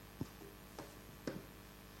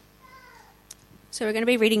So we're going to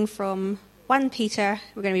be reading from 1 Peter.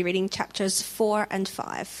 We're going to be reading chapters 4 and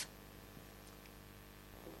 5.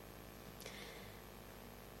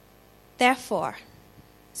 Therefore,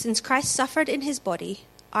 since Christ suffered in his body,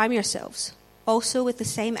 arm yourselves also with the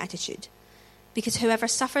same attitude, because whoever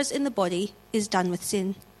suffers in the body is done with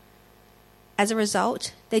sin. As a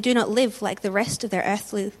result, they do not live the rest of their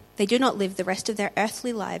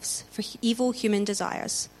earthly lives for evil human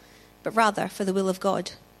desires, but rather for the will of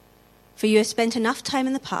God. For you have spent enough time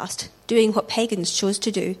in the past doing what pagans chose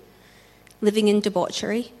to do, living in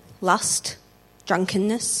debauchery, lust,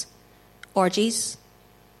 drunkenness, orgies,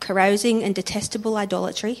 carousing and detestable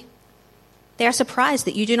idolatry. They are surprised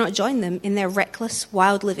that you do not join them in their reckless,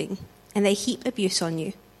 wild living, and they heap abuse on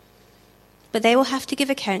you. But they will have to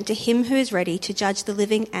give account to him who is ready to judge the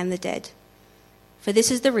living and the dead. For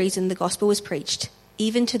this is the reason the gospel was preached,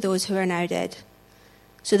 even to those who are now dead,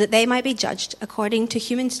 so that they might be judged according to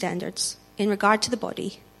human standards in regard to the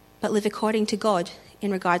body, but live according to God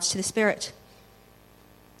in regards to the spirit.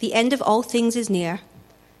 The end of all things is near.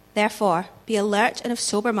 Therefore, be alert and of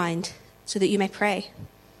sober mind, so that you may pray.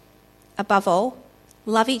 Above all,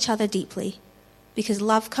 love each other deeply, because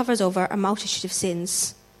love covers over a multitude of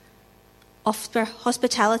sins. Offer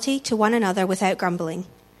hospitality to one another without grumbling.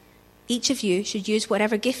 Each of you should use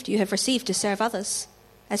whatever gift you have received to serve others,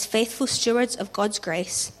 as faithful stewards of God's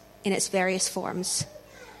grace in its various forms.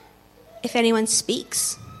 If anyone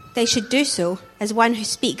speaks, they should do so as one who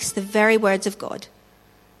speaks the very words of God.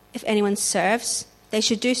 If anyone serves, they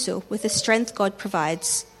should do so with the strength God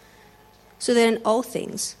provides, so that in all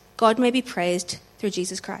things God may be praised through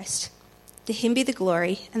Jesus Christ. To him be the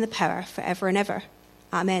glory and the power forever and ever.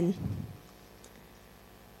 Amen.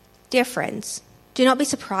 Dear friends, do not be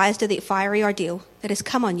surprised at the fiery ordeal that has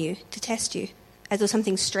come on you to test you, as though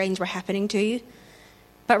something strange were happening to you,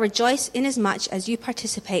 but rejoice inasmuch as you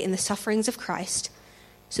participate in the sufferings of Christ,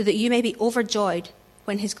 so that you may be overjoyed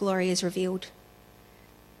when his glory is revealed.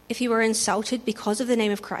 If you are insulted because of the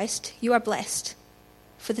name of Christ, you are blessed,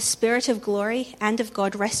 for the Spirit of glory and of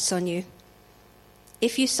God rests on you.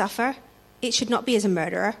 If you suffer, it should not be as a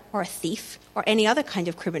murderer or a thief or any other kind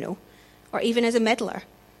of criminal, or even as a meddler.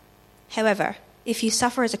 However, if you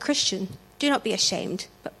suffer as a Christian, do not be ashamed,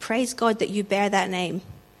 but praise God that you bear that name.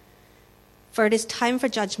 For it is time for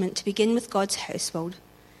judgment to begin with God's household.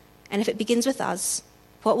 And if it begins with us,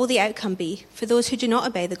 what will the outcome be for those who do not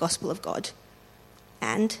obey the gospel of God?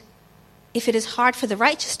 And if it is hard for the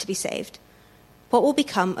righteous to be saved, what will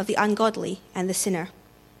become of the ungodly and the sinner?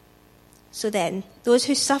 So then, those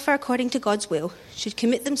who suffer according to God's will should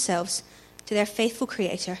commit themselves to their faithful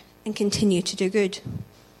Creator and continue to do good.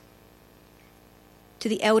 To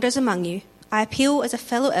the elders among you, I appeal as a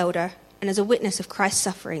fellow elder and as a witness of Christ's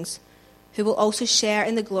sufferings, who will also share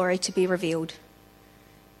in the glory to be revealed.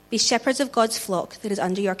 Be shepherds of God's flock that is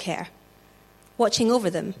under your care, watching over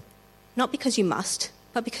them, not because you must,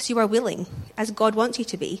 but because you are willing, as God wants you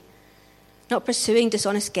to be, not pursuing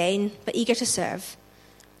dishonest gain, but eager to serve,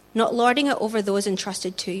 not lording it over those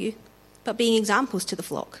entrusted to you, but being examples to the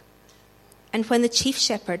flock. And when the chief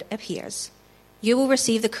shepherd appears, you will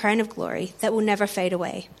receive the crown of glory that will never fade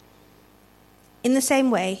away. In the same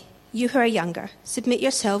way, you who are younger, submit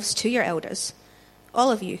yourselves to your elders.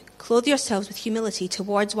 All of you, clothe yourselves with humility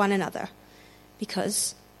towards one another,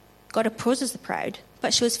 because God opposes the proud,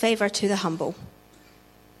 but shows favor to the humble.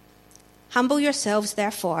 Humble yourselves,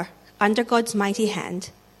 therefore, under God's mighty hand,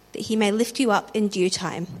 that he may lift you up in due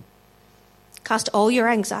time. Cast all your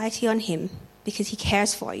anxiety on him, because he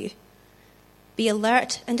cares for you. Be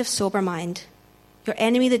alert and of sober mind. Your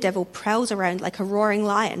enemy, the devil, prowls around like a roaring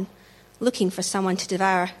lion, looking for someone to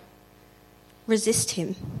devour. Resist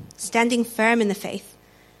him, standing firm in the faith,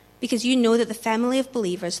 because you know that the family of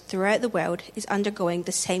believers throughout the world is undergoing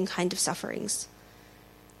the same kind of sufferings.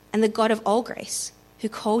 And the God of all grace, who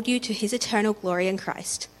called you to his eternal glory in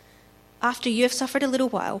Christ, after you have suffered a little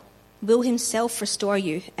while, will himself restore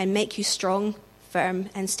you and make you strong, firm,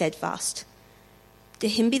 and steadfast. To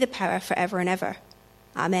him be the power forever and ever.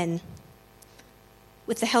 Amen.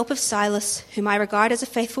 With the help of Silas, whom I regard as a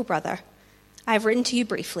faithful brother, I have written to you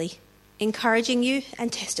briefly, encouraging you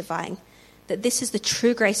and testifying that this is the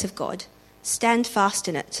true grace of God. Stand fast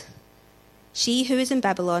in it. She who is in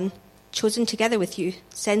Babylon, chosen together with you,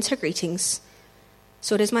 sends her greetings.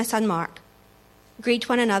 So does my son Mark. Greet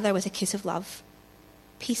one another with a kiss of love.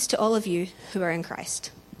 Peace to all of you who are in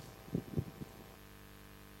Christ.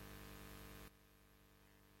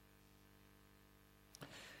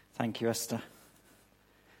 Thank you, Esther.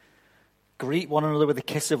 Greet one another with a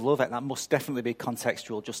kiss of love. That must definitely be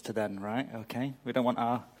contextual just to then, right? Okay. We don't want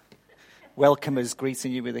our welcomers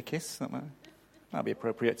greeting you with a kiss. That'll be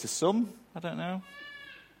appropriate to some. I don't know.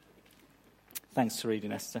 Thanks for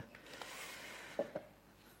reading, Esther.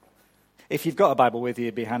 If you've got a Bible with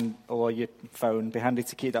you or your phone, be handy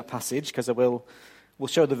to keep that passage, because we'll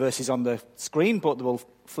show the verses on the screen, but they will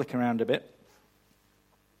flick around a bit.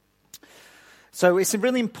 So it's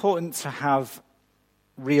really important to have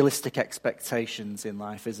realistic expectations in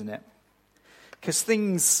life, isn't it? Because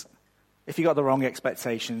things, if you've got the wrong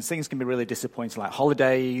expectations, things can be really disappointing, like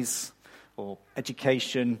holidays or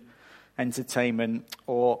education, entertainment,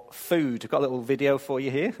 or food. I've got a little video for you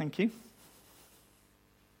here, thank you.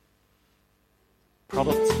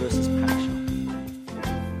 Products versus passion.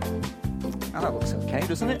 Oh, that looks okay,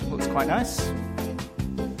 doesn't it? Looks quite nice.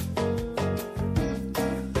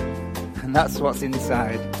 And that's what's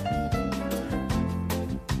inside.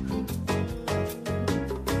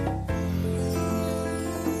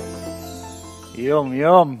 Yum,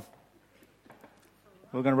 yum.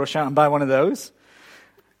 We're going to rush out and buy one of those.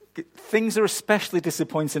 Things are especially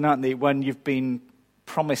disappointing, aren't they, when you've been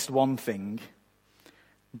promised one thing,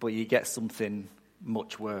 but you get something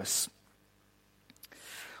much worse.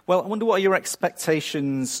 Well, I wonder, what are your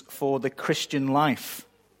expectations for the Christian life?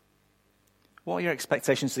 What are your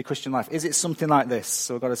expectations for the Christian life? Is it something like this?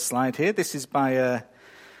 So I've got a slide here. This is by a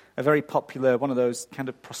very popular, one of those kind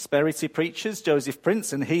of prosperity preachers, Joseph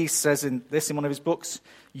Prince, and he says in one of his books,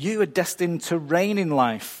 "You are destined to reign in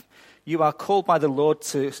life. You are called by the Lord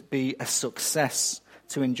to be a success,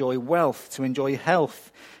 to enjoy wealth, to enjoy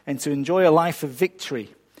health, and to enjoy a life of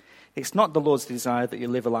victory. It's not the Lord's desire that you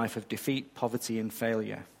live a life of defeat, poverty, and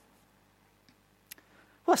failure."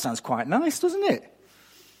 Well, that sounds quite nice, doesn't it?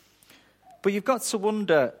 But you've got to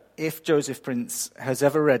wonder if Joseph Prince has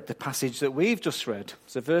ever read the passage that we've just read.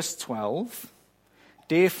 So verse 12,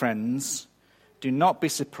 "Dear friends, do not be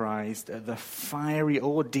surprised at the fiery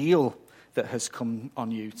ordeal that has come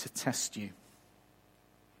on you to test you."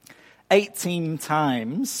 18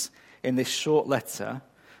 times in this short letter,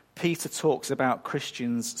 Peter talks about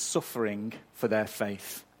Christians suffering for their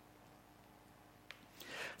faith.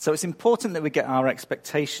 So it's important that we get our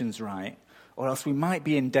expectations right, or else we might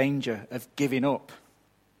be in danger of giving up.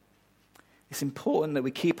 It's important that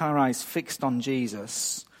we keep our eyes fixed on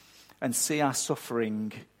Jesus and see our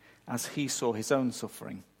suffering as he saw his own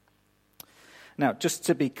suffering. Now, just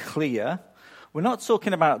to be clear, we're not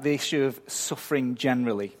talking about the issue of suffering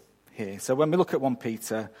generally here. So when we look at 1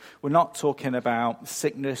 Peter, we're not talking about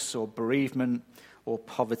sickness or bereavement or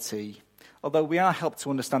poverty, although we are helped to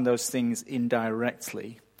understand those things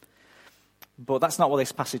indirectly. But that's not what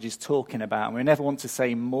this passage is talking about. We never want to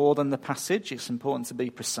say more than the passage. It's important to be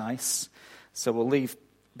precise. So we'll leave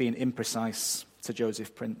being imprecise to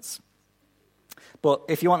Joseph Prince. But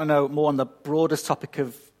if you want to know more on the broadest topic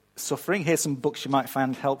of suffering, here's some books you might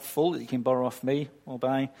find helpful that you can borrow off me or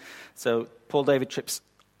buy. So Paul David Tripp's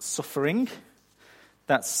Suffering.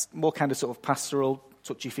 That's more kind of sort of pastoral,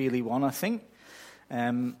 touchy-feely one, I think. We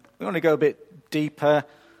want to go a bit deeper.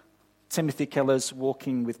 Timothy Keller's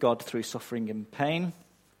Walking with God Through Suffering and Pain.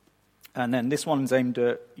 And then this one's aimed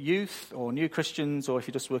at youth or new Christians, or if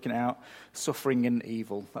you're just working it out, Suffering and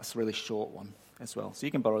Evil. That's a really short one as well. So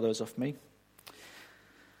you can borrow those off me.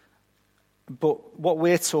 But what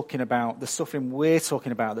we're talking about, the suffering we're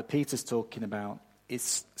talking about, that Peter's talking about,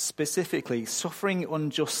 is specifically suffering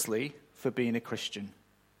unjustly for being a Christian.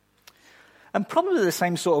 And probably the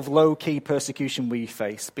same sort of low-key persecution we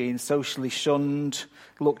face, being socially shunned,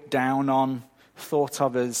 looked down on, thought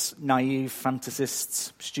of as naive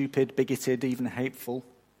fantasists, stupid, bigoted, even hateful.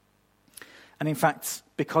 And in fact,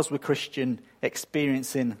 because we're Christian,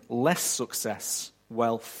 experiencing less success,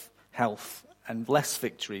 wealth, health, and less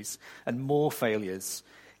victories, and more failures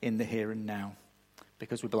in the here and now,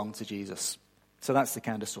 because we belong to Jesus. So that's the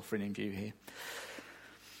kind of suffering in view here.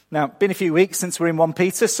 Now, been a few weeks since we're in 1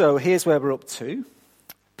 Peter, so here's where we're up to.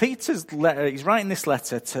 Peter's letter, he's writing this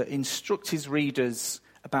letter to instruct his readers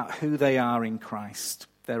about who they are in Christ,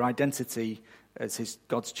 their identity as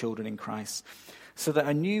God's children in Christ, so that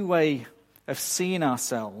a new way of seeing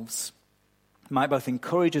ourselves might both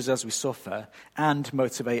encourage us as we suffer and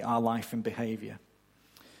motivate our life and behavior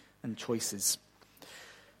and choices.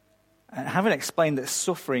 And having explained that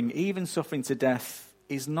suffering, even suffering to death,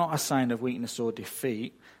 is not a sign of weakness or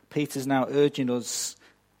defeat, Peter's now urging us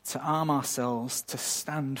to arm ourselves to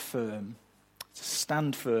stand firm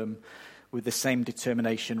with the same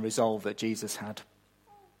determination, resolve that Jesus had.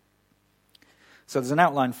 So there's an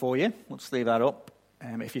outline for you. Let's leave that up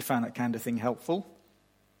if you found that kind of thing helpful.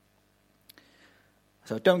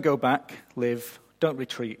 So don't go back, live. Don't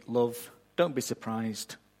retreat, love. Don't be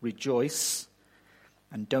surprised, rejoice.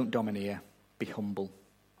 And don't domineer, be humble.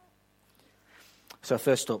 So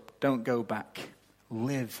first up, don't go back,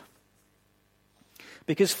 live.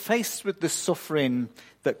 Because faced with the suffering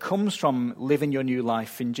that comes from living your new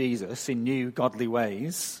life in Jesus, in new godly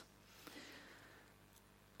ways,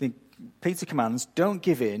 Peter commands, don't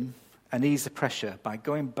give in and ease the pressure by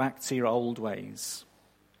going back to your old ways.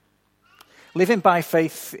 Living by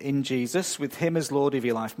faith in Jesus, with him as Lord of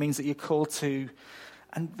your life, means that you're called to,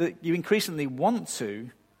 and that you increasingly want to,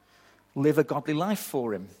 live a godly life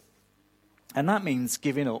for him. And that means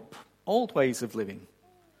giving up old ways of living.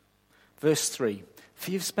 Verse 3, for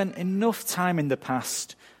you've spent enough time in the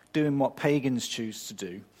past doing what pagans choose to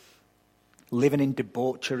do, living in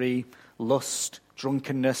debauchery, lust,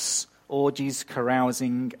 drunkenness, orgies,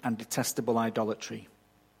 carousing, and detestable idolatry.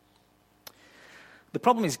 The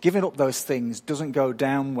problem is giving up those things doesn't go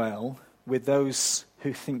down well with those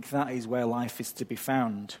who think that is where life is to be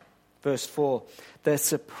found. Verse 4, they're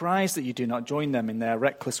surprised that you do not join them in their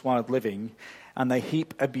reckless wild living, and they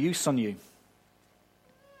heap abuse on you.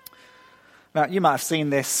 Now, you might have seen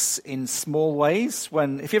this in small ways.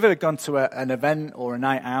 If you've ever gone to an event or a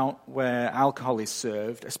night out where alcohol is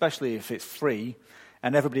served, especially if it's free,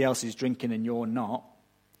 and everybody else is drinking and you're not,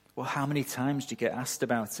 well, how many times do you get asked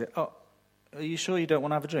about it? Oh, are you sure you don't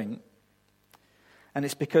want to have a drink? And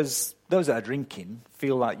it's because those that are drinking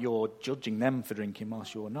feel like you're judging them for drinking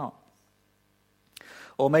whilst you're not.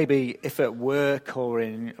 Or maybe if at work or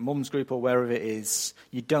in a mum's group or wherever it is,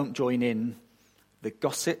 you don't join in the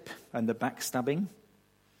gossip and the backstabbing,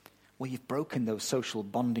 well, you've broken those social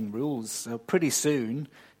bonding rules. So pretty soon,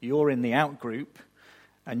 you're in the out group,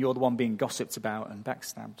 and you're the one being gossiped about and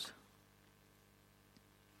backstabbed.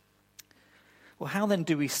 Well, how then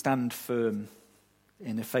do we stand firm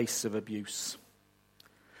in the face of abuse?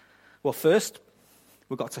 Well, first,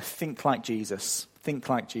 we've got to think like Jesus. Think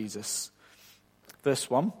like Jesus. Verse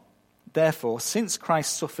 1, therefore, since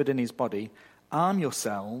Christ suffered in his body, arm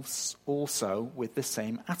yourselves also with the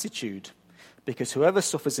same attitude, because whoever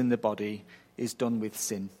suffers in the body is done with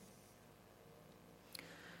sin.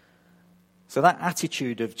 So that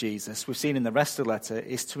attitude of Jesus, we've seen in the rest of the letter,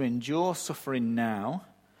 is to endure suffering now,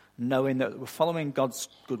 knowing that we're following God's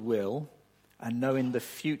good will, and knowing the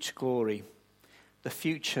future glory, the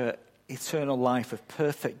future eternal life of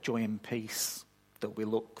perfect joy and peace that we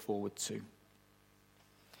look forward to.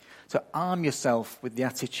 So arm yourself with the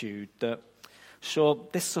attitude that, sure,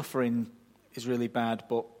 this suffering is really bad,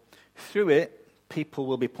 but through it, people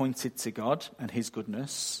will be pointed to God and his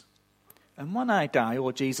goodness. And when I die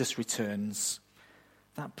or Jesus returns,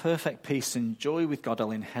 that perfect peace and joy with God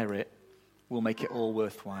I'll inherit will make it all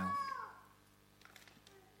worthwhile.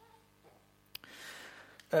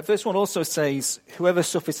 Verse 1 also says, whoever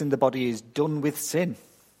suffers in the body is done with sin.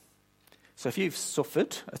 So if you've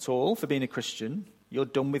suffered at all for being a Christian, you're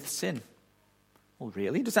done with sin. Well,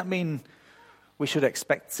 really? Does that mean we should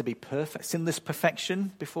expect to be perfect, sinless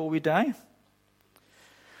perfection before we die?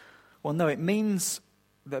 Well, no, it means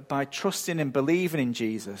that by trusting and believing in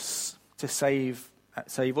Jesus to save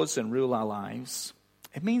us and rule our lives,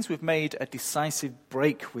 it means we've made a decisive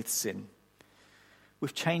break with sin.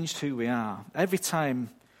 We've changed who we are. Every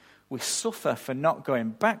time we suffer for not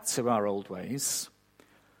going back to our old ways,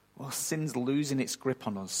 well, sin's losing its grip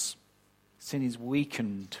on us. Sin is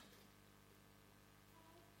weakened.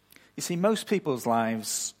 You see, most people's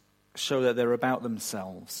lives show that they're about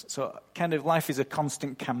themselves. So kind of life is a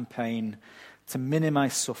constant campaign to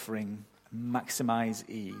minimize suffering and maximize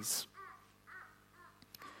ease.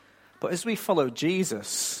 But as we follow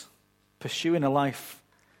Jesus,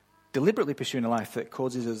 deliberately pursuing a life that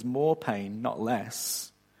causes us more pain, not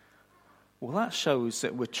less, well, that shows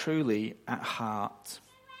that we're truly at heart,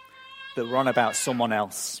 that we're on about someone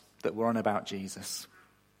else, that we're on about Jesus.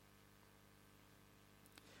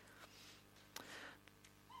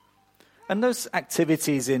 And those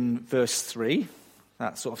activities in verse 3,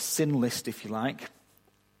 that sort of sin list, if you like,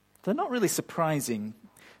 they're not really surprising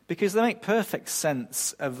because they make perfect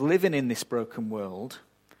sense of living in this broken world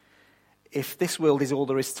if this world is all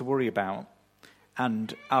there is to worry about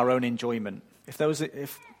and our own enjoyment.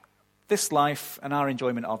 If this life and our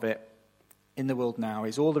enjoyment of it in the world now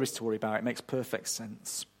is all there is to worry about, it makes perfect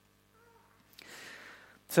sense.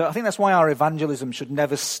 So I think that's why our evangelism should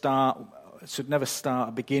never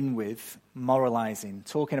begin with moralizing,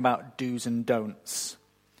 talking about do's and don'ts.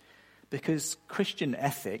 Because Christian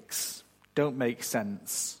ethics don't make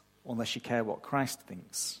sense unless you care what Christ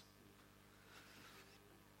thinks.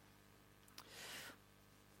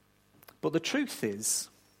 But the truth is,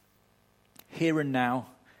 here and now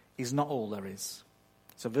is not all there is.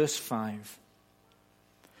 So verse 5.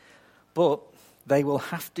 But they will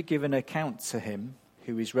have to give an account to him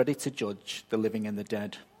who is ready to judge the living and the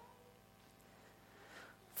dead.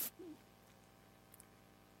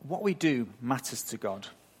 what we do matters to God.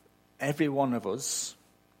 Every one of us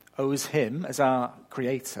owes him as our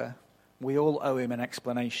creator. We all owe him an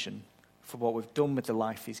explanation for what we've done with the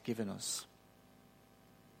life he's given us.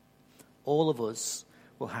 All of us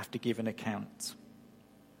will have to give an account.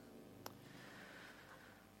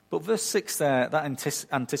 But verse 6 there, that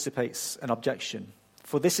anticipates an objection.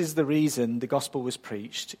 For this is the reason the gospel was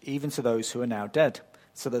preached, even to those who are now dead,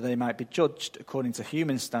 so that they might be judged according to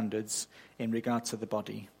human standards in regard to the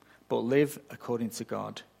body, but live according to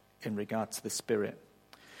God in regard to the spirit.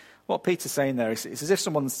 What Peter's saying there is it's as if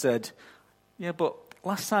someone said, yeah, but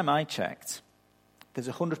last time I checked, there's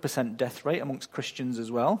a 100% death rate amongst Christians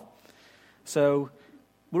as well. So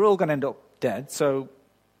we're all going to end up dead, so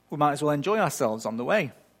we might as well enjoy ourselves on the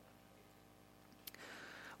way.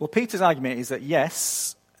 Well, Peter's argument is that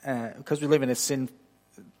yes, because we live in a sin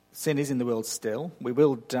is in the world still, we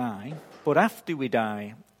will die, but after we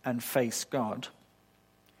die and face God,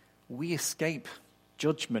 we escape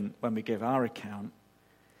judgment when we give our account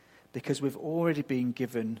because we've already been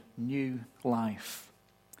given new life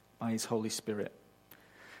by his Holy Spirit.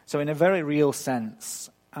 So in a very real sense,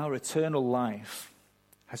 our eternal life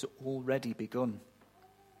has already begun.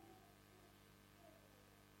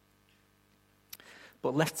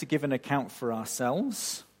 But left to give an account for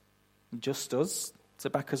ourselves, just us, to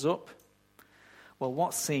back us up, well,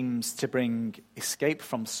 what seems to bring escape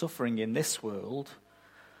from suffering in this world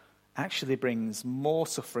actually brings more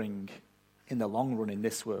suffering in the long run in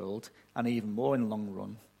this world, and even more in the long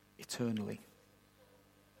run, eternally.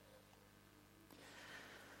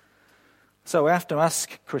 So I have to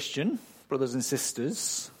ask, Christian, brothers and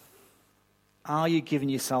sisters, are you giving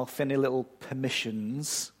yourself any little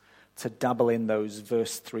permissions to dabble in those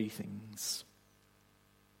verse 3 things?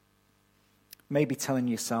 Maybe telling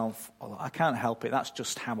yourself, oh, I can't help it, that's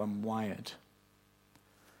just how I'm wired.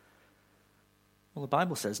 Well, the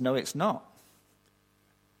Bible says, no, it's not.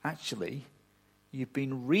 Actually, you've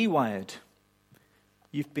been rewired.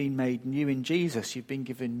 You've been made new in Jesus. You've been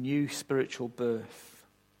given new spiritual birth.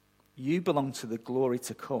 You belong to the glory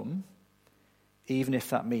to come, even if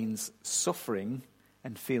that means suffering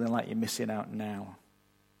and feeling like you're missing out now.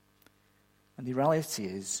 And the reality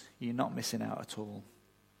is, you're not missing out at all.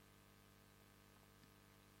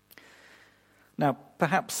 Now,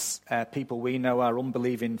 perhaps people we know, our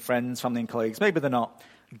unbelieving friends, family and colleagues, maybe they're not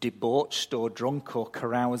debauched or drunk or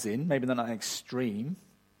carousing, maybe they're not extreme.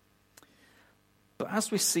 But as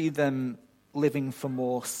we see them living for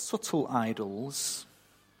more subtle idols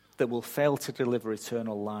that will fail to deliver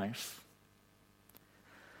eternal life,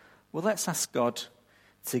 well, let's ask God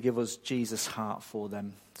to give us Jesus' heart for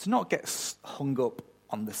them, to not get hung up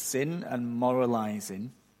on the sin and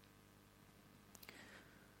moralizing,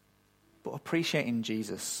 but appreciating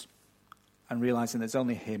Jesus and realizing there's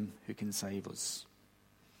only him who can save us.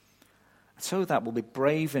 So that we'll be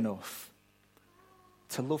brave enough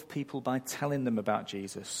to love people by telling them about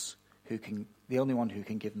Jesus, the only one who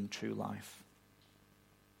can give them true life.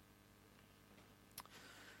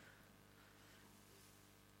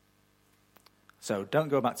 So don't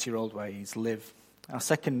go back to your old ways, live. Our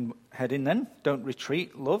second heading then, don't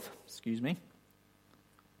retreat, love.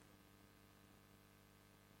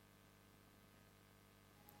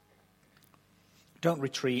 Don't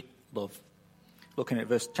retreat, love. Looking at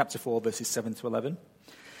chapter 4, verses 7 to 11.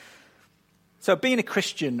 So being a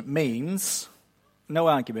Christian means, no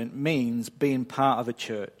argument, means being part of a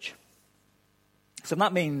church. So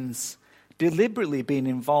that means deliberately being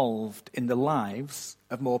involved in the lives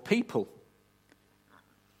of more people.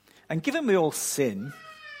 And given we all sin,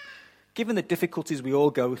 given the difficulties we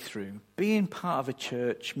all go through, being part of a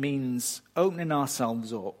church means opening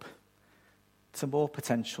ourselves up to more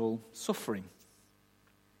potential suffering.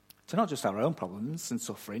 So not just our own problems and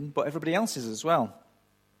suffering, but everybody else's as well.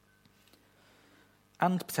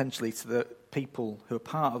 And potentially to the people who are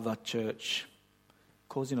part of that church,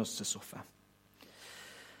 causing us to suffer.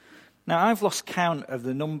 Now, I've lost count of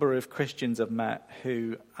the number of Christians I've met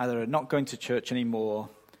who either are not going to church anymore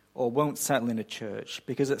or won't settle in a church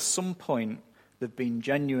because at some point they've been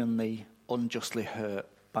genuinely unjustly hurt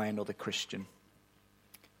by another Christian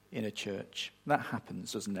in a church. That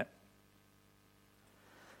happens, doesn't it?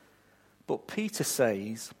 But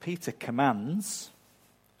Peter commands,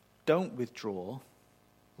 don't withdraw,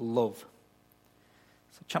 love.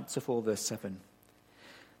 So chapter 4, verse 7.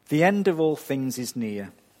 The end of all things is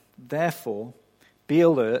near. Therefore, be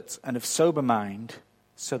alert and of sober mind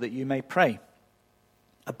so that you may pray.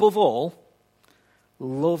 Above all,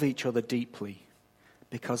 love each other deeply,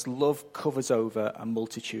 because love covers over a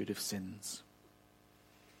multitude of sins.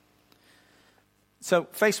 So,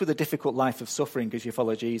 faced with a difficult life of suffering as you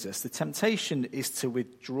follow Jesus, the temptation is to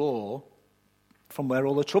withdraw from where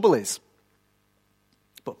all the trouble is.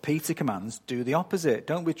 But Peter commands, do the opposite.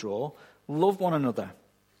 Don't withdraw. Love one another.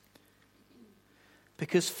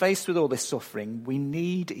 Because faced with all this suffering, we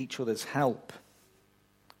need each other's help.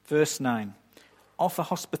 Verse 9, offer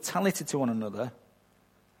hospitality to one another.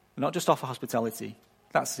 Not just offer hospitality.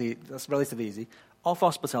 That's relatively easy. Offer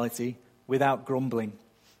hospitality without grumbling.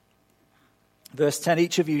 Verse 10,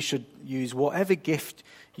 each of you should use whatever gift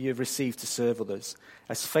you have received to serve others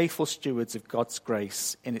as faithful stewards of God's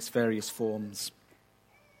grace in its various forms.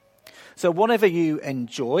 So whatever you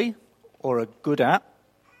enjoy or are good at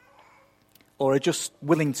or are just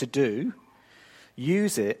willing to do,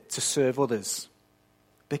 use it to serve others.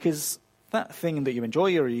 Because that thing that you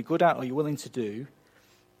enjoy or you're good at or you're willing to do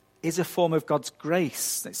is a form of God's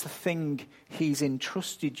grace. It's the thing he's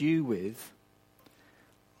entrusted you with.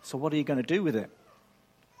 So what are you going to do with it?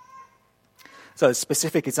 So a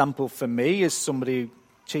specific example for me is somebody who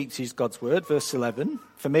teaches God's word, verse 11.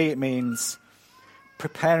 For me it means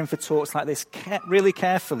preparing for talks like this really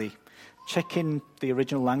carefully, checking the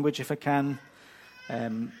original language if I can,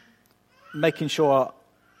 making sure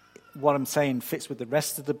what I'm saying fits with the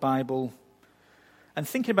rest of the Bible, and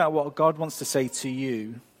thinking about what God wants to say to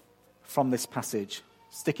you from this passage,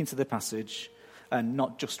 sticking to the passage, and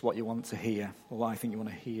not just what you want to hear, or what I think you want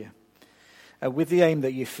to hear, with the aim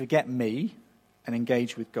that you forget me and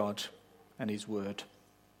engage with God and his word.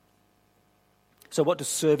 So what does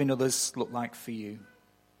serving others look like for you?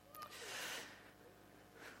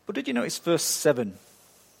 But did you notice verse 7?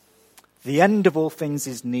 The end of all things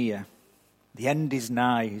is near. The end is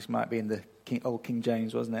nigh. This might be in the old King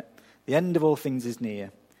James, wasn't it? The end of all things is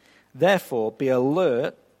near. Therefore, be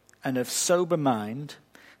alert and of sober mind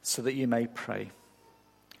so that you may pray.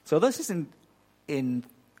 So this is in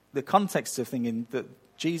the context of thinking that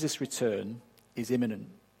Jesus' return is imminent.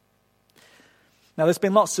 Now, there's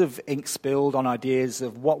been lots of ink spilled on ideas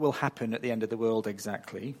of what will happen at the end of the world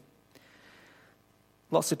exactly.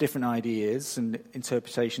 Lots of different ideas and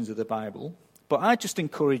interpretations of the Bible. But I just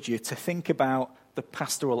encourage you to think about the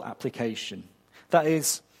pastoral application. That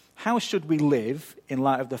is, how should we live in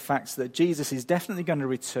light of the fact that Jesus is definitely going to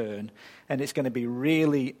return and it's going to be a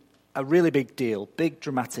really big deal, big,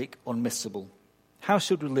 dramatic, unmissable? How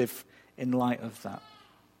should we live in light of that?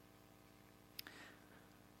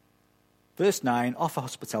 Verse 9, offer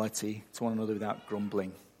hospitality to one another without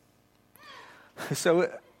grumbling.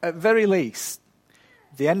 So at very least,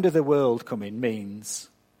 the end of the world coming means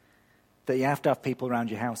that you have to have people around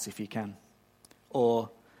your house if you can. Or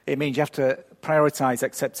it means you have to prioritize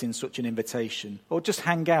accepting such an invitation. Or just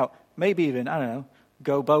hang out. Maybe even, I don't know,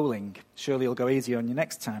 go bowling. Surely it'll go easier on you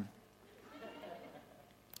next time.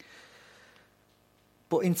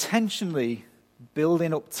 But intentionally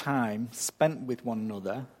building up time spent with one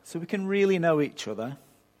another so we can really know each other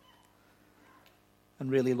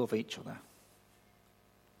and really love each other.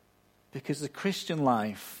 Because the Christian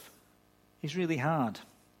life is really hard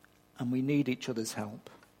and we need each other's help.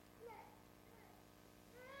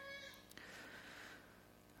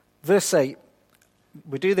 Verse 8,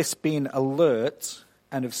 we do this being alert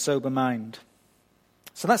and of sober mind.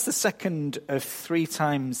 So that's the second of 3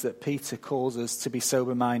 times that Peter calls us to be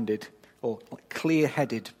sober-minded or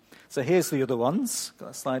clear-headed. So here's the other ones. Got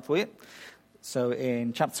a slide for you. So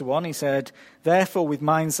in chapter 1 he said, therefore with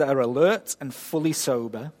minds that are alert and fully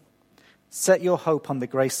sober, set your hope on the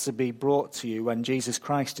grace to be brought to you when Jesus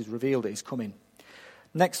Christ is revealed at his coming.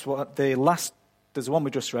 Next, there's one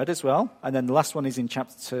we just read as well. And then the last one is in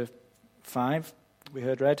chapter 5, we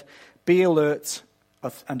heard read. Be alert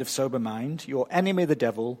and of sober mind. Your enemy, the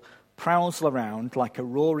devil, prowls around like a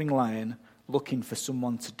roaring lion looking for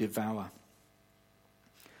someone to devour.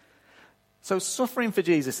 So suffering for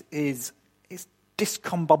Jesus is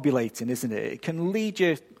discombobulating, isn't it? It can lead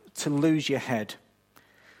you to lose your head.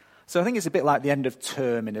 So I think it's a bit like the end of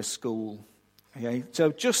term in a school. Okay?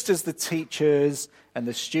 So just as the teachers and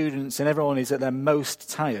the students and everyone is at their most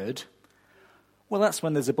tired, well, that's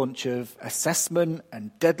when there's a bunch of assessment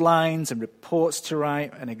and deadlines and reports to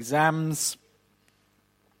write and exams.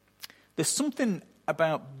 There's something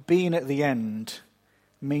about being at the end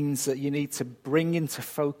means that you need to bring into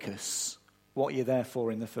focus what you're there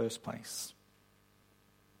for in the first place.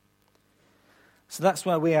 So that's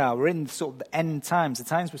where we are. We're in sort of the end times, the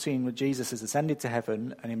times between when Jesus has ascended to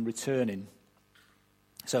heaven and him returning.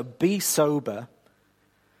 So be sober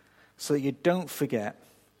so that you don't forget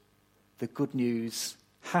the good news,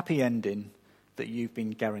 happy ending that you've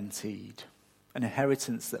been guaranteed, an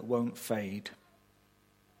inheritance that won't fade.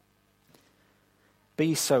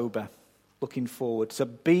 Be sober looking forward. So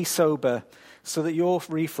be sober so that your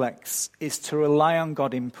reflex is to rely on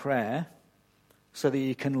God in prayer so that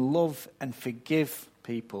you can love and forgive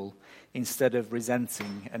people instead of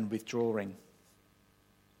resenting and withdrawing.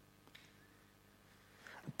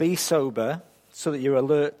 Be sober so that you're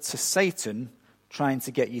alert to Satan trying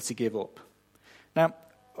to get you to give up. Now,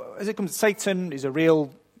 as it comes to Satan, is a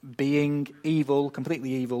real being, evil,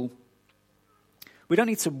 completely evil. We don't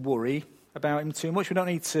need to worry about him too much. We don't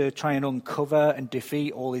need to try and uncover and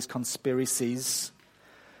defeat all his conspiracies.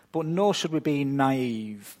 But nor should we be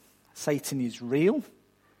naive. Satan is real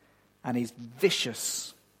and he's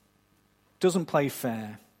vicious, doesn't play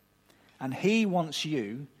fair, and he wants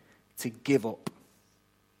you to give up.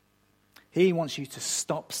 He wants you to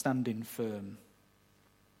stop standing firm.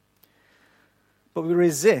 But we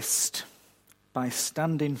resist by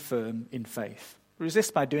standing firm in faith. We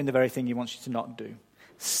resist by doing the very thing he wants you to not do.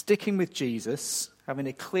 Sticking with Jesus, having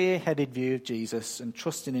a clear-headed view of Jesus and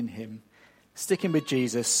trusting in him. Sticking with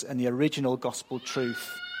Jesus and the original gospel truth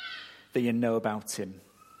that you know about him.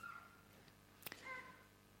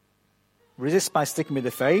 Resist by sticking with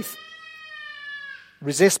the faith.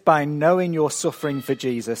 Resist by knowing your suffering for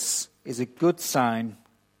Jesus is a good sign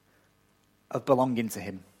of belonging to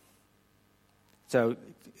him. So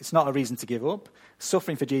it's not a reason to give up.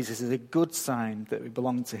 Suffering for Jesus is a good sign that we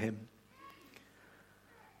belong to him.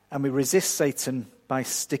 And we resist Satan by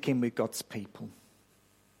sticking with God's people.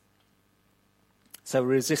 So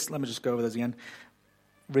resist, let me just go over those again.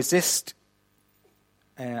 Resist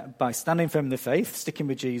by standing firm in the faith, sticking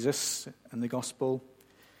with Jesus and the gospel.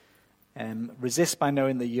 Resist by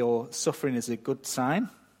knowing that your suffering is a good sign.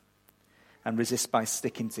 And resist by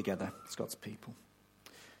sticking together as God's people.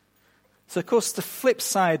 So, of course, the flip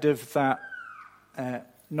side of that,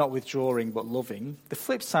 not withdrawing but loving, the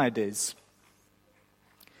flip side is,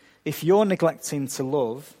 if you're neglecting to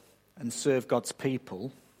love and serve God's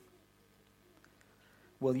people,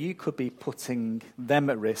 well, you could be putting them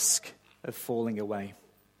at risk of falling away.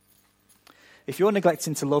 If you're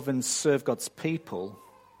neglecting to love and serve God's people,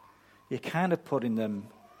 you're kind of putting them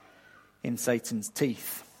in Satan's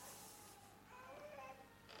teeth.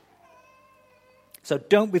 So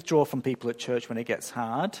don't withdraw from people at church when it gets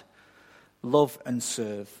hard. Love and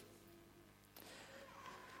serve.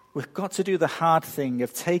 We've got to do the hard thing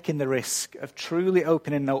of taking the risk of truly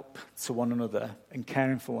opening up to one another and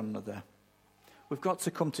caring for one another. We've got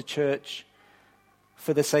to come to church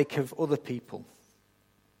for the sake of other people.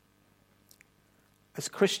 As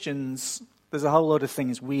Christians, there's a whole lot of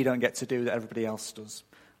things we don't get to do that everybody else does.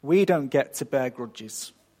 We don't get to bear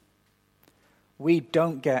grudges. We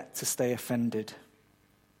don't get to stay offended.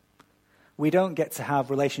 We don't get to have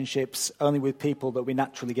relationships only with people that we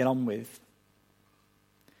naturally get on with.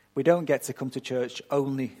 We don't get to come to church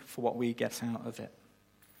only for what we get out of it.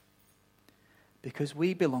 Because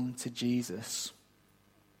we belong to Jesus.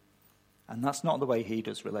 And that's not the way he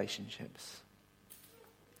does relationships.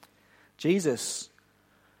 Jesus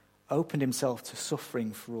opened himself to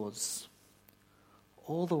suffering for us,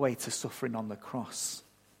 all the way to suffering on the cross,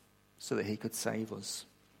 so that he could save us.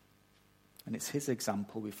 And it's his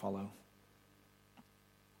example we follow.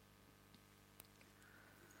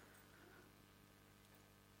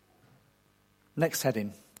 Next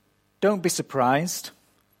heading. Don't be surprised.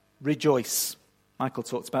 Rejoice. Michael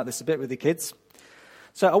talked about this a bit with the kids.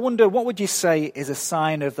 So I wonder, what would you say is a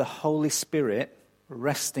sign of the Holy Spirit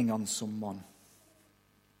resting on someone?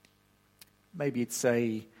 Maybe you'd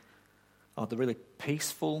say, oh, they're really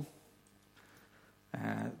peaceful.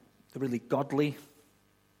 They're really godly.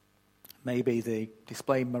 Maybe they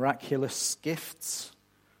display miraculous gifts.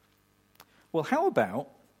 Well, how about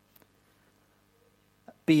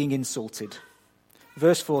being insulted?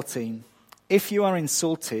 Verse 14, if you are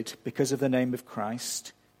insulted because of the name of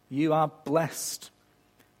Christ, you are blessed,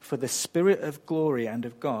 for the Spirit of glory and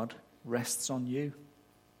of God rests on you.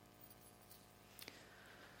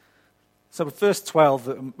 So with verse 12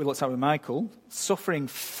 that we looked at with Michael, suffering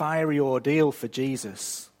fiery ordeal for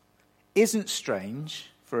Jesus isn't strange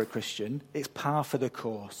for a Christian. It's par for the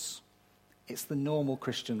course. It's the normal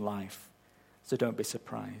Christian life. So don't be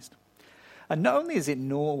surprised. And not only is it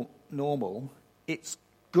normal, it's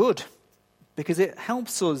good, because it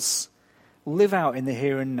helps us live out in the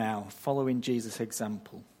here and now, following Jesus'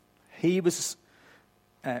 example. He was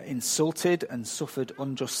insulted and suffered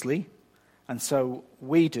unjustly, and so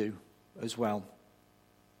we do as well.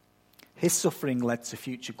 His suffering led to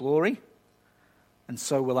future glory, and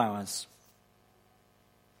so will ours.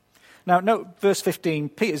 Now, note verse 15,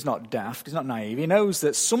 Peter's not daft, he's not naive. He knows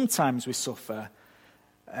that sometimes we suffer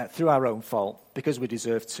through our own fault, because we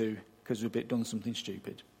deserve to, because we've done something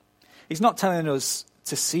stupid. He's not telling us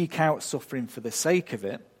to seek out suffering for the sake of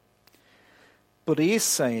it, but he is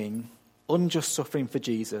saying unjust suffering for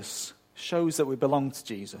Jesus shows that we belong to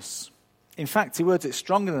Jesus. In fact, he words it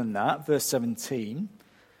stronger than that, verse 17.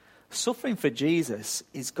 Suffering for Jesus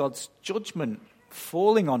is God's judgment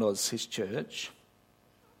falling on us, his church,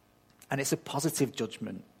 and it's a positive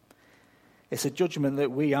judgment. It's a judgment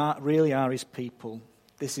that we really are his people.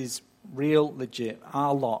 This is real, legit.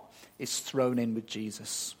 Our lot is thrown in with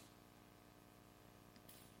Jesus.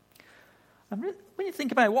 And when you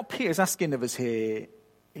think about it, what Peter's asking of us here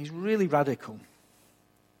is really radical.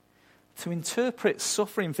 To interpret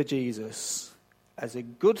suffering for Jesus as a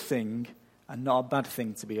good thing and not a bad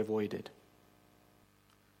thing to be avoided.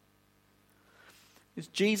 Because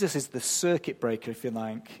Jesus is the circuit breaker, if you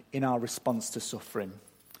like, in our response to suffering.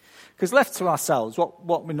 Because left to ourselves, what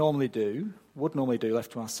we would normally do,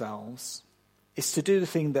 left to ourselves, is to do the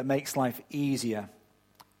thing that makes life easier.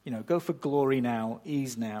 Go for glory now,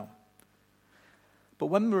 ease now. But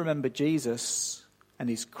when we remember Jesus and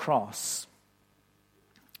his cross,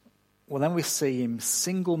 well, then we see him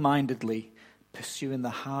single-mindedly pursuing the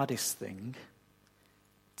hardest thing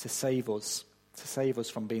to save us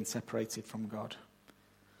from being separated from God.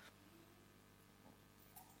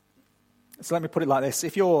 So let me put it like this.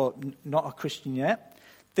 If you're not a Christian yet,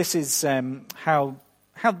 this is how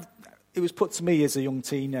it was put to me as a young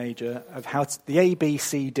teenager, of the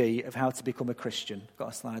ABCD of how to become a Christian. Got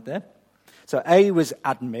a slide there? So A was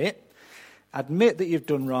admit. Admit that you've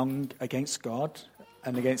done wrong against God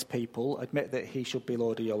and against people. Admit that he should be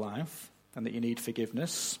Lord of your life and that you need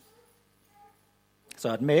forgiveness.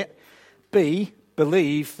 So admit. B,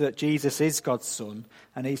 believe that Jesus is God's son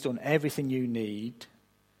and he's done everything you need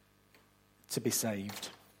to be saved.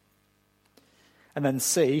 And then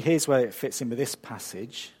C, here's where it fits in with this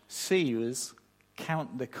passage. C was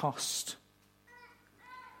count the cost.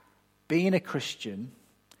 Being a Christian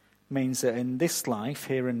means that in this life,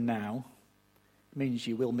 here and now, it means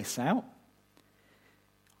you will miss out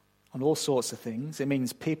on all sorts of things. It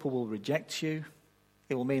means people will reject you.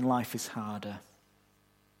 It will mean life is harder.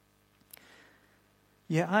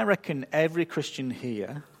 Yeah, I reckon every Christian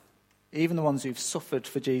here, even the ones who've suffered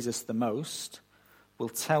for Jesus the most, will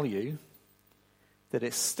tell you that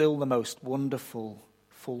it's still the most wonderful,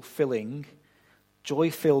 fulfilling,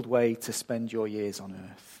 joy-filled way to spend your years on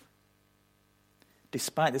earth.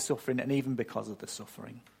 Despite the suffering and even because of the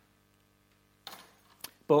suffering.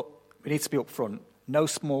 But we need to be upfront. No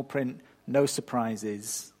small print, no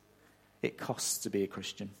surprises. It costs to be a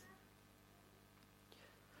Christian.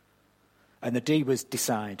 And the D was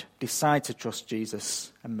decide. Decide to trust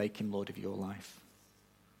Jesus and make him Lord of your life.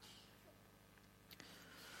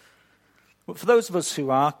 But for those of us who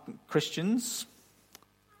are Christians,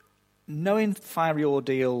 knowing fiery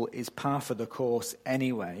ordeal is par for the course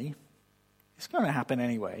anyway, it's going to happen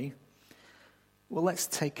anyway, well, let's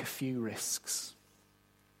take a few risks.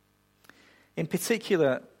 In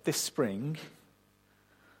particular, this spring,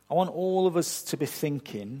 I want all of us to be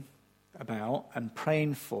thinking about and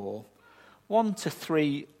praying for 1 to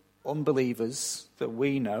 3 unbelievers that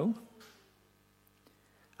we know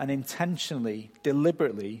and intentionally,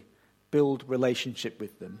 deliberately build relationship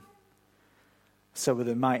with them so that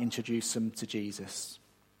they might introduce them to Jesus.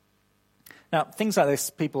 Now, things like this,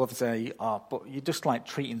 people often say, but you're just like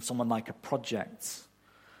treating someone like a project.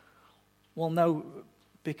 Well, no,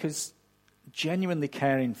 because genuinely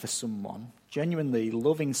caring for someone, genuinely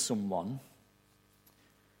loving someone,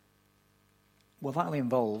 well, that'll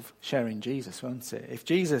involve sharing Jesus, won't it? If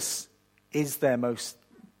Jesus is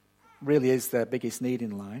really is their biggest need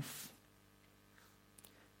in life,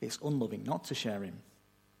 it's unloving not to share him.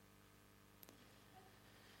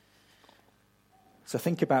 So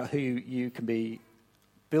think about who you can be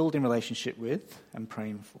building relationship with and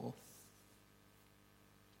praying for.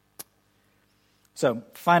 So,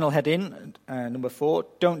 final heading, number 4,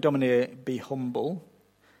 don't domineer, be humble.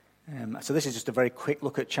 So this is just a very quick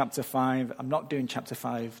look at chapter 5. I'm not doing chapter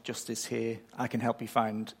 5 justice here. I can help you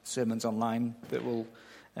find sermons online that will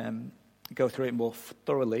go through it more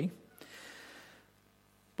thoroughly.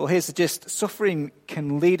 But here's the gist. Suffering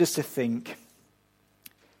can lead us to think,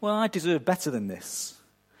 well, I deserve better than this.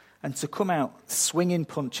 And to come out swinging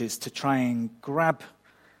punches to try and grab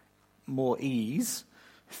more ease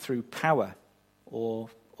through power or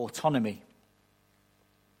autonomy.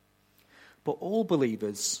 But all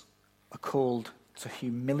believers are called to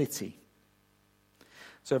humility.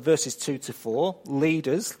 So verses 2 to 4,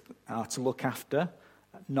 leaders are to look after,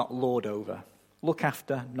 not lord over. Look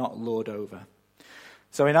after, not lord over.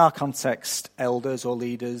 So in our context, elders or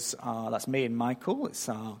leaders that's me and Michael. It's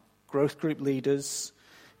our growth group leaders.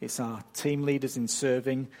 It's our team leaders in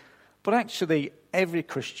serving. But actually, every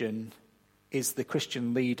Christian is the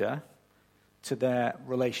Christian leader to their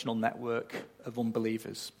relational network of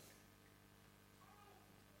unbelievers.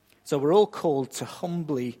 So we're all called to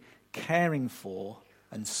humbly caring for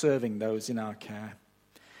and serving those in our care,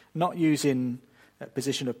 not using a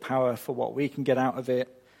position of power for what we can get out of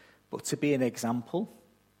it, but to be an example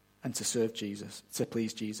and to serve Jesus, to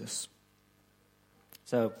please Jesus.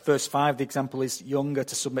 So verse 5, the example is younger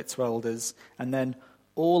to submit to elders, and then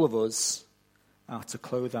all of us are to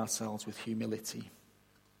clothe ourselves with humility.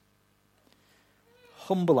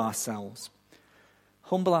 Humble ourselves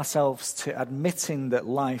to admitting that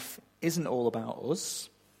life isn't all about us,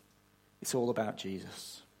 it's all about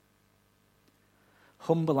Jesus.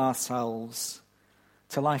 Humble ourselves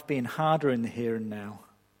to life being harder in the here and now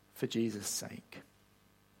for Jesus' sake.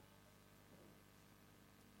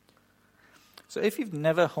 So if you've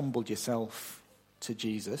never humbled yourself to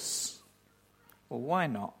Jesus, well, why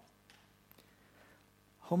not?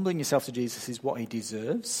 Humbling yourself to Jesus is what he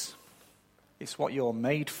deserves. It's what you're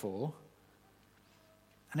made for.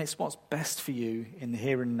 And it's what's best for you in the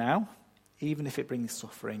here and now, even if it brings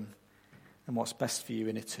suffering, and what's best for you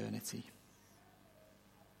in eternity.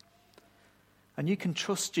 And you can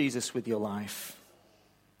trust Jesus with your life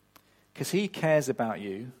because he cares about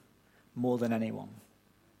you more than anyone.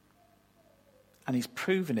 And he's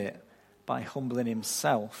proven it by humbling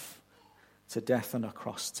himself to death on a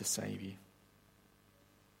cross to save you.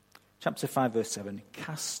 Chapter 5, verse 7,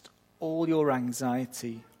 cast all your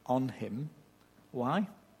anxiety on him. Why?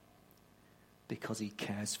 Because he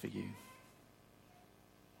cares for you.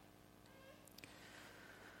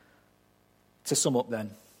 To sum up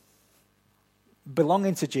then,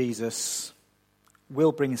 belonging to Jesus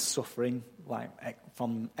will bring suffering, like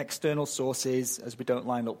from external sources, as we don't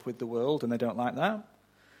line up with the world, and they don't like that.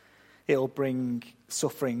 It'll bring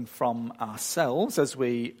suffering from ourselves as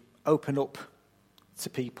we open up to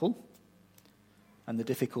people and the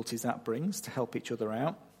difficulties that brings to help each other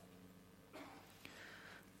out.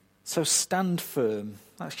 So stand firm.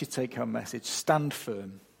 That's your take-home message. Stand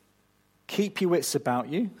firm. Keep your wits about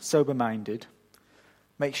you, sober-minded.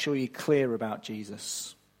 Make sure you're clear about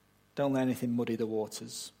Jesus. Don't let anything muddy the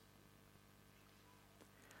waters.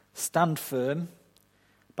 Stand firm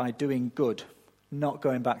by doing good, not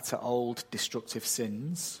going back to old destructive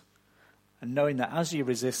sins, and knowing that as you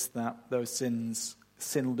resist those sins,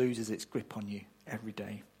 sin loses its grip on you every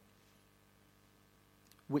day.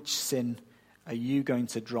 Which sin are you going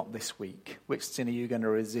to drop this week? Which sin are you going to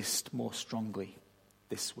resist more strongly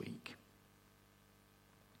this week?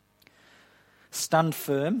 Stand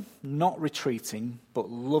firm, not retreating, but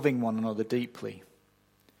loving one another deeply.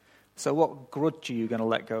 So what grudge are you going to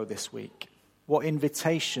let go this week? What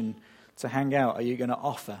invitation to hang out are you going to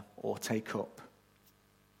offer or take up?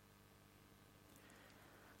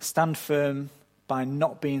 Stand firm by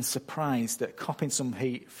not being surprised at copping some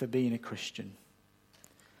heat for being a Christian.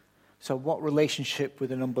 So what relationship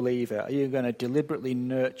with an unbeliever are you going to deliberately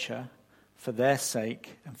nurture for their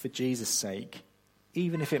sake and for Jesus' sake,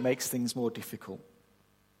 even if it makes things more difficult?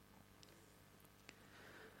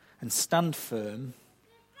 And stand firm,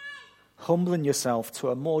 humbling yourself to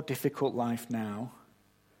a more difficult life now,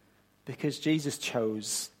 because Jesus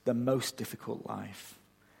chose the most difficult life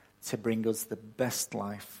to bring us the best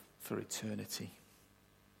life for eternity.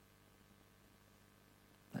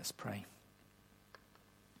 Let's pray.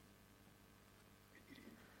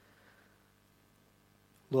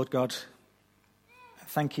 Lord God,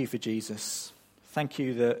 thank you for Jesus. Thank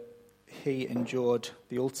you that he endured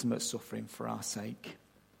the ultimate suffering for our sake.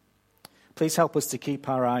 Please help us to keep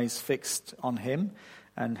our eyes fixed on him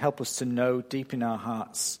and help us to know deep in our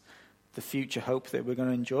hearts the future hope that we're going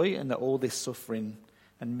to enjoy, and that all this suffering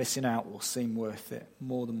and missing out will seem worth it,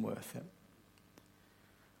 more than worth it.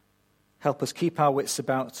 Help us keep our wits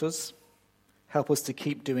about us. Help us to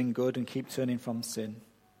keep doing good and keep turning from sin.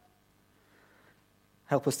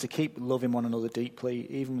 Help us to keep loving one another deeply,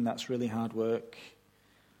 even when that's really hard work.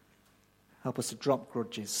 Help us to drop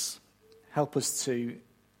grudges. Help us to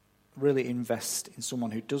really invest in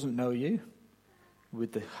someone who doesn't know you,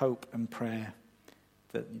 with the hope and prayer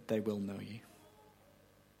that they will know you.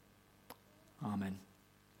 Amen.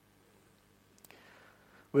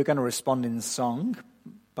 We're going to respond in song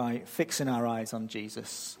by fixing our eyes on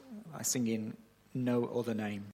Jesus, by singing No Other Name.